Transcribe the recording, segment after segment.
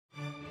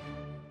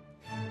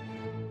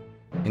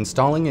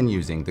Installing and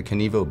using the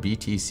Kinivo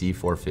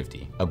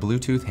BTC450, a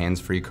Bluetooth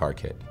hands-free car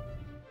kit.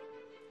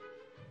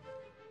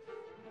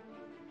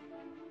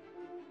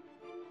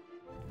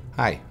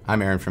 Hi,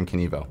 I'm Aaron from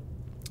Kinivo.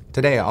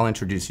 Today I'll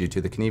introduce you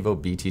to the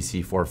Kinivo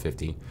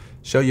BTC450,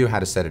 show you how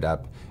to set it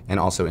up,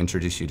 and also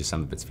introduce you to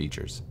some of its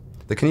features.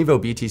 The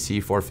Kinivo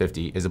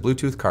BTC450 is a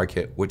Bluetooth car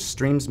kit which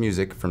streams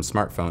music from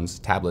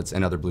smartphones, tablets,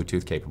 and other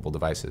Bluetooth-capable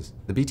devices.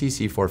 The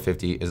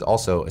BTC450 is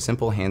also a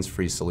simple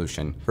hands-free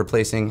solution for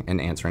placing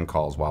and answering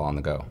calls while on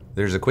the go.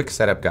 There's a quick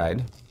setup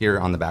guide here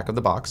on the back of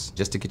the box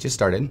just to get you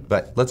started,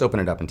 but let's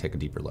open it up and take a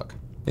deeper look.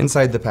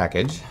 Inside the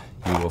package,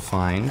 you will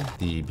find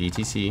the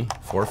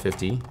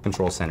BTC450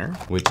 control center,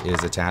 which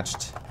is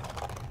attached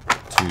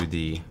to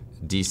the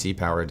DC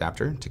power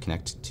adapter to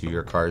connect to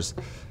your car's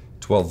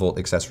 12-volt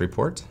accessory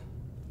port.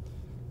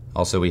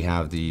 Also, we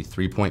have the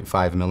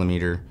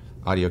 3.5mm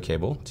audio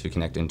cable to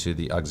connect into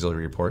the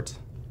auxiliary port.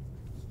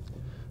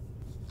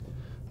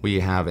 We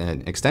have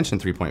an extension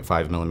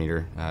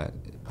 3.5mm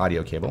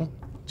audio cable,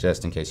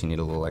 just in case you need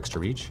a little extra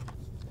reach.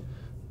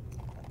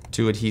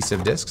 2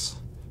 adhesive discs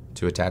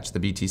to attach the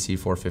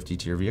BTC450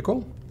 to your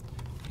vehicle.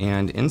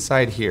 And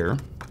inside here,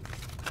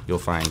 you'll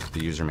find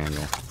the user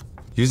manual.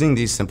 Using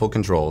these simple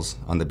controls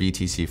on the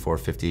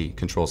BTC450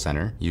 control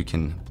center, you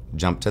can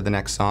jump to the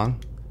next song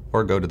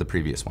or go to the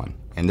previous one.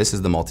 And this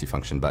is the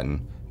multifunction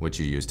button, which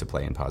you use to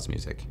play and pause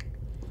music.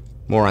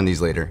 More on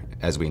these later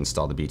as we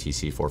install the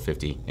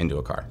BTC450 into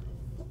a car.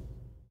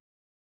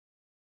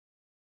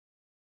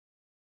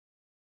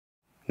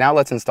 Now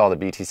let's install the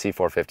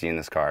BTC450 in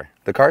this car.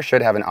 The car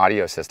should have an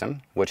audio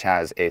system, which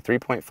has a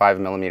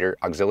 3.5mm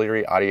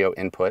auxiliary audio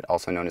input,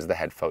 also known as the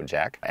headphone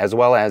jack, as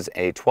well as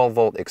a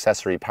 12-volt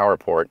accessory power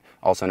port,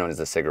 also known as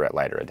the cigarette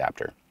lighter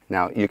adapter.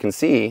 Now you can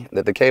see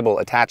that the cable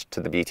attached to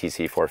the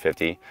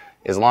BTC450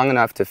 is long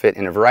enough to fit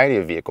in a variety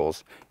of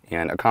vehicles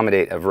and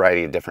accommodate a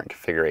variety of different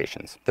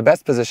configurations. The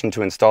best position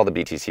to install the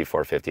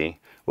BTC450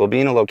 will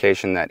be in a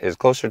location that is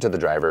closer to the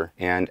driver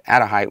and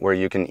at a height where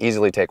you can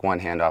easily take one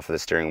hand off of the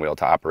steering wheel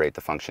to operate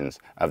the functions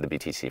of the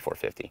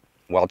BTC450.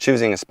 While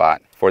choosing a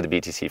spot for the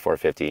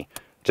BTC450,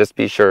 just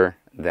be sure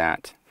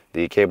that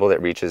the cable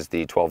that reaches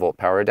the 12-volt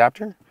power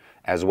adapter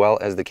as well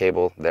as the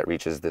cable that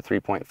reaches the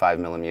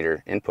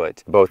 3.5mm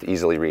input both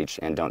easily reach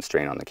and don't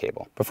strain on the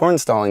cable. Before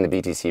installing the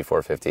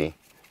BTC450,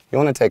 you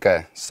want to take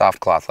a soft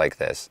cloth like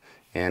this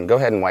and go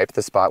ahead and wipe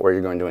the spot where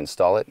you're going to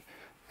install it,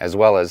 as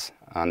well as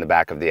on the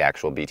back of the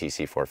actual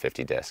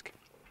BTC450 disc.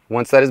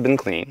 Once that has been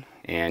cleaned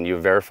and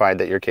you've verified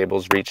that your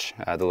cables reach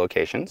the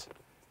locations,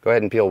 go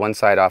ahead and peel one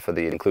side off of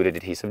the included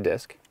adhesive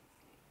disc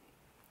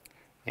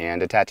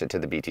and attach it to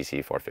the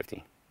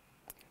BTC450.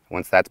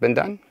 Once that's been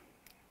done,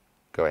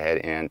 go ahead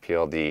and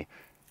peel the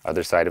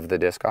other side of the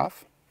disc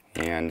off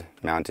and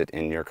mount it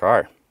in your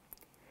car.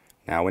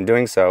 Now when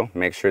doing so,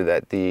 make sure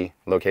that the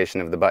location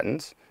of the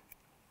buttons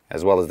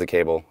as well as the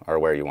cable are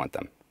where you want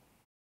them.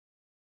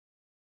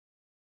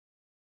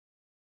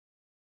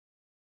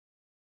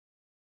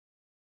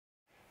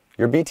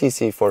 Your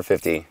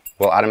BTC450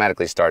 will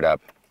automatically start up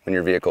when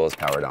your vehicle is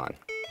powered on.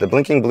 The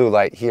blinking blue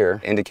light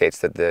here indicates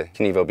that the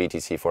Kinivo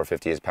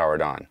BTC450 is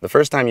powered on. The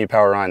first time you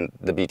power on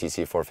the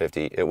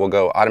BTC450, it will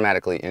go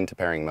automatically into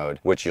pairing mode,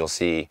 which you'll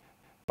see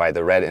by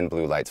the red and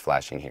blue lights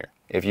flashing here.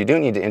 If you do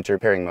need to enter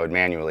pairing mode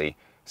manually,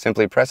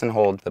 simply press and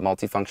hold the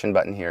multifunction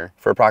button here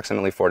for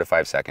approximately 4 to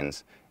 5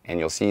 seconds, and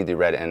you'll see the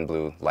red and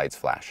blue lights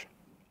flash.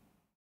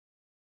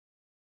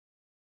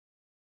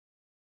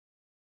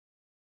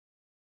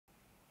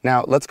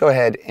 Now let's go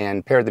ahead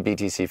and pair the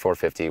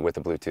BTC450 with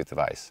a Bluetooth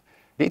device.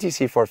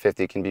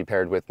 BTC450 can be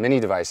paired with many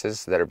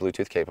devices that are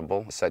Bluetooth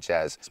capable, such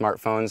as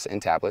smartphones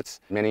and tablets,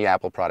 many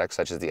Apple products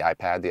such as the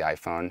iPad, the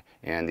iPhone,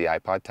 and the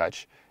iPod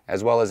Touch,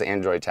 as well as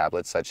Android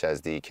tablets such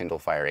as the Kindle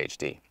Fire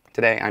HD.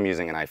 Today I'm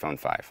using an iPhone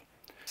 5.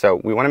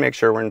 So we want to make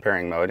sure we're in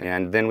pairing mode,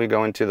 and then we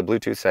go into the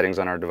Bluetooth settings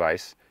on our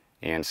device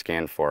and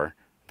scan for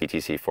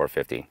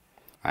BTC450.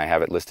 I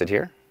have it listed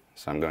here,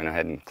 so I'm going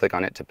ahead and click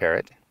on it to pair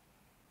it.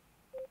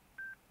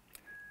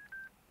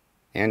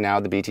 And now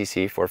the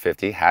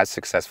BTC450 has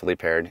successfully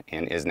paired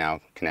and is now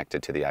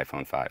connected to the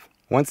iPhone 5.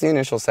 Once the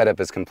initial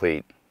setup is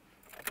complete,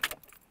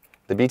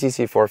 the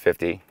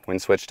BTC450, when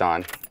switched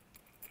on,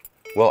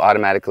 will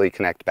automatically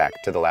connect back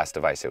to the last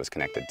device it was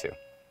connected to.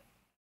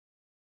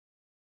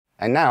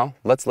 And now,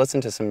 let's listen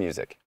to some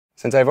music.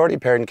 Since I've already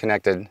paired and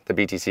connected the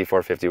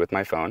BTC450 with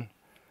my phone,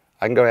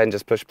 I can go ahead and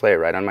just push play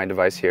right on my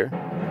device here,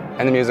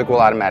 and the music will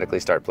automatically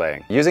start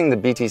playing. Using the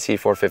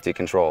BTC450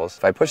 controls,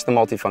 if I push the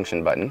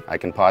multifunction button, I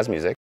can pause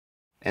music,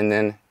 and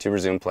then to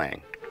resume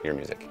playing your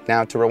music.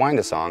 Now to rewind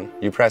a song,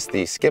 you press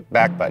the skip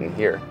back button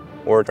here,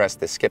 or press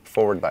the skip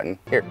forward button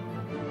here.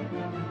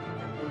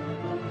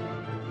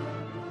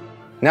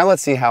 Now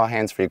let's see how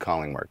hands-free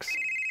calling works.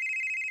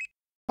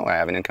 Oh, I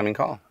have an incoming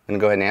call. I'm gonna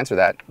go ahead and answer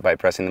that by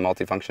pressing the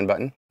multifunction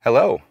button.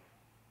 Hello.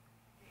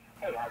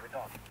 Hey, how's it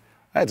going?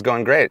 It's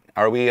going great.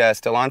 Are we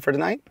still on for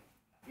tonight?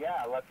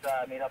 Yeah, let's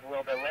meet up a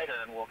little bit later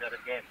and we'll get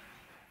a game.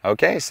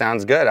 Okay,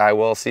 sounds good. I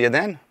will see you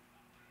then.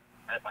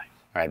 All right, bye.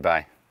 All right,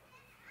 bye.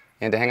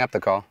 And to hang up the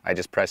call, I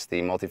just press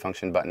the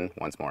multifunction button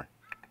once more.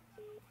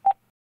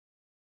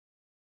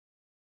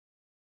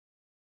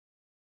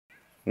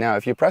 Now,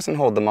 if you press and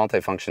hold the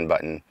multifunction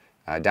button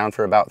down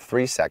for about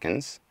 3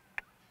 seconds,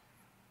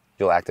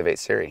 you'll activate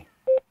Siri.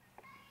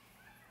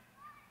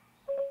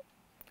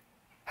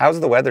 How's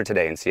the weather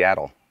today in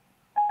Seattle?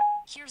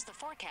 Here's the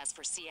forecast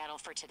for Seattle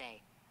for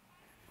today.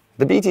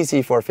 The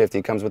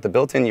BTC450 comes with a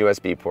built-in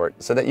USB port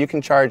so that you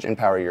can charge and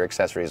power your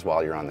accessories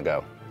while you're on the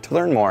go. To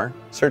learn more,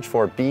 search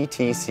for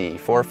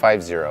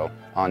BTC450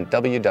 on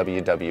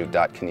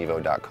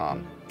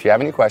www.kinivo.com. If you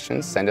have any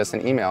questions, send us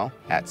an email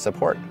at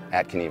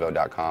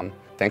support@kinivo.com.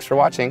 Thanks for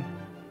watching.